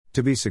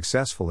To be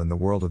successful in the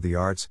world of the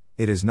arts,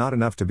 it is not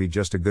enough to be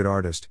just a good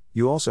artist,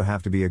 you also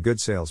have to be a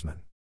good salesman.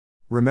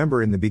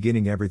 Remember, in the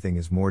beginning everything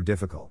is more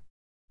difficult.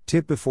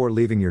 Tip: before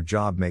leaving your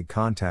job, make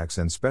contacts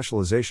and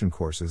specialization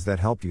courses that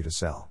help you to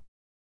sell.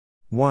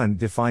 1.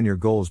 Define your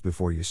goals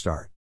before you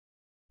start.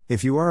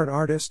 If you are an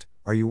artist,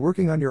 are you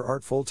working on your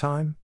art full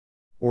time?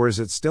 Or is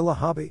it still a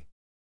hobby?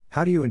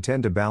 How do you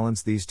intend to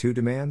balance these two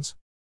demands?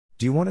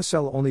 Do you want to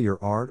sell only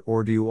your art,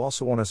 or do you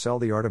also want to sell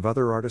the art of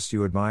other artists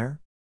you admire?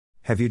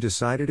 Have you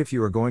decided if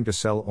you are going to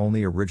sell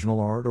only original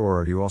art, or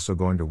are you also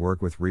going to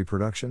work with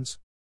reproductions?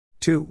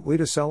 2. Way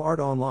to sell art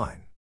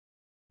online.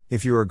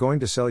 If you are going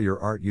to sell your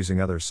art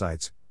using other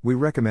sites, we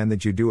recommend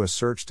that you do a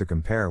search to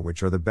compare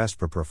which are the best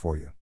for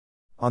you.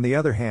 On the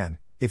other hand,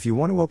 if you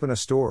want to open a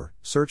store,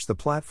 search the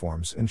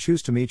platforms and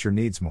choose to meet your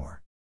needs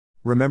more.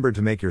 Remember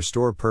to make your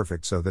store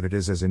perfect so that it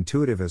is as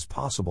intuitive as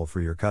possible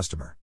for your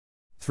customer.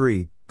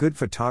 3. Good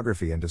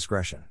photography and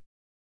discretion.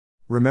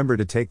 Remember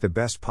to take the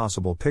best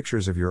possible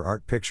pictures of your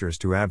art, pictures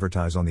to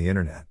advertise on the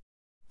internet.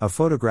 A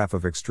photograph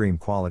of extreme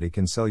quality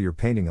can sell your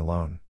painting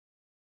alone.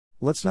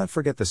 Let's not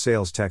forget the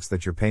sales text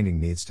that your painting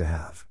needs to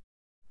have.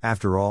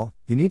 After all,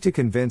 you need to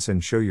convince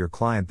and show your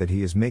client that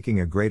he is making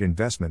a great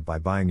investment by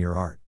buying your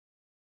art.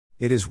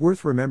 It is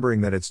worth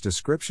remembering that its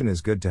description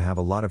is good to have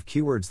a lot of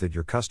keywords that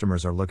your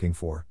customers are looking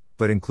for,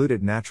 but include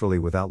it naturally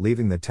without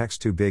leaving the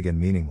text too big and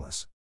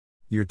meaningless.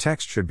 Your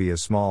text should be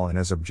as small and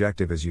as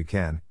objective as you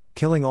can,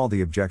 killing all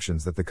the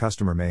objections that the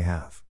customer may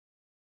have.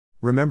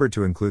 Remember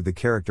to include the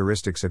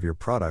characteristics of your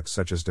products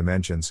such as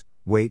dimensions,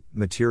 weight,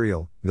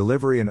 material,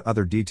 delivery and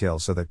other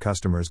details so that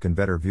customers can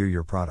better view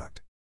your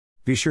product.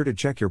 Be sure to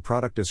check your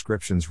product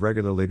descriptions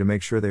regularly to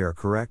make sure they are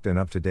correct and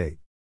up to date.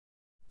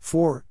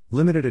 4.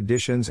 Limited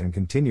editions and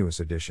continuous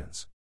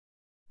editions.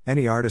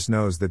 Any artist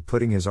knows that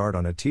putting his art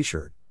on a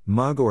t-shirt,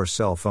 mug or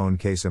cell phone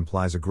case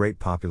implies a great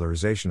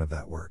popularization of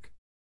that work.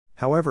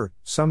 However,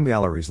 some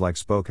galleries like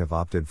Spoke have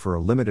opted for a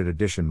limited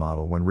edition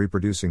model when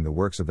reproducing the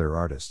works of their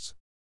artists.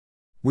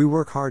 We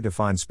work hard to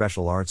find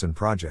special arts and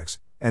projects,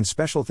 and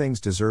special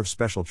things deserve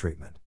special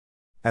treatment.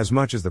 As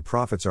much as the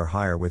profits are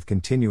higher with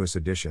continuous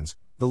editions,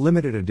 the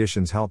limited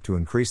editions help to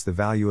increase the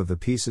value of the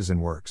pieces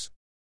and works.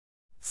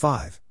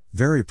 5.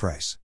 Vary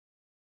price.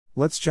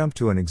 Let's jump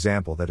to an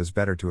example that is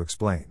better to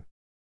explain.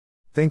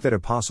 Think that a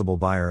possible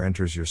buyer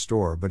enters your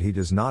store but he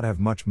does not have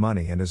much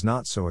money and is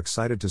not so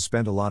excited to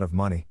spend a lot of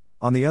money.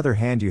 On the other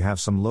hand, you have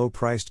some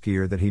low-priced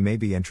gear that he may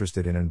be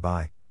interested in and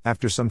buy.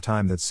 After some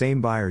time, that same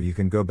buyer you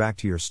can go back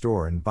to your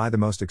store and buy the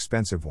most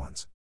expensive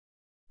ones.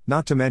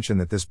 Not to mention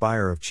that this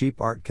buyer of cheap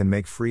art can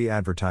make free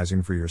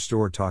advertising for your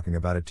store, talking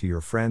about it to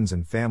your friends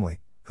and family,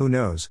 who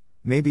knows,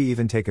 maybe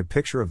even take a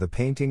picture of the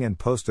painting and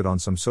post it on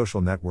some social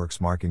networks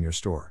marking your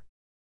store.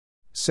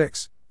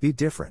 6. Be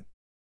different.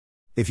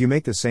 If you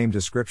make the same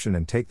description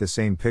and take the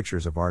same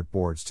pictures of art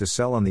boards to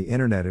sell on the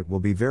internet, it will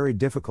be very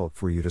difficult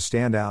for you to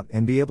stand out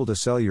and be able to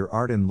sell your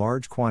art in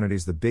large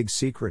quantities. The big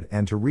secret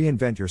and to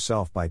reinvent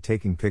yourself by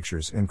taking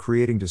pictures and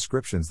creating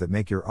descriptions that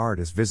make your art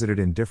is visited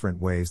in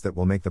different ways that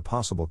will make the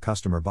possible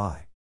customer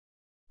buy.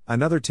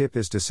 Another tip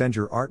is to send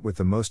your art with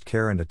the most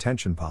care and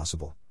attention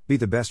possible. Be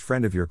the best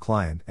friend of your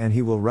client and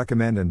he will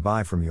recommend and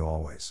buy from you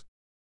always.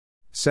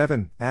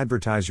 7.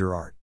 Advertise your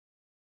art.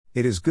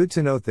 It is good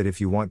to note that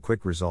if you want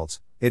quick results,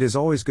 it is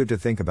always good to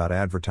think about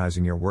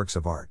advertising your works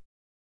of art.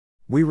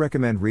 We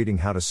recommend reading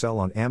How to Sell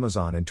on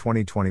Amazon in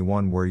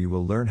 2021, where you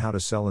will learn how to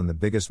sell in the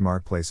biggest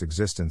marketplace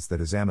existence,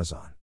 that is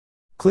Amazon.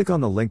 Click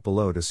on the link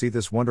below to see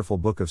this wonderful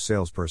book of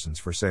salespersons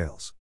for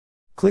sales.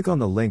 Click on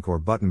the link or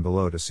button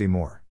below to see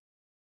more.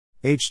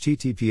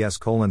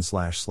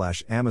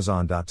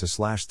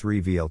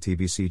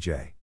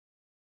 https://amazon.to/3vltbcj.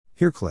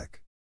 Here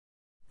click.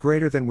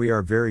 Greater than. We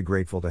are very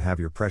grateful to have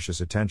your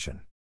precious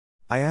attention.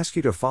 I ask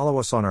you to follow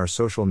us on our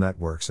social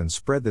networks and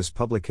spread this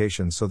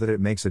publication so that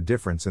it makes a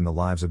difference in the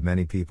lives of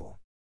many people.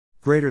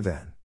 Greater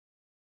than.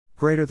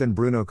 Greater than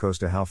Bruno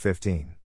Costa How 15.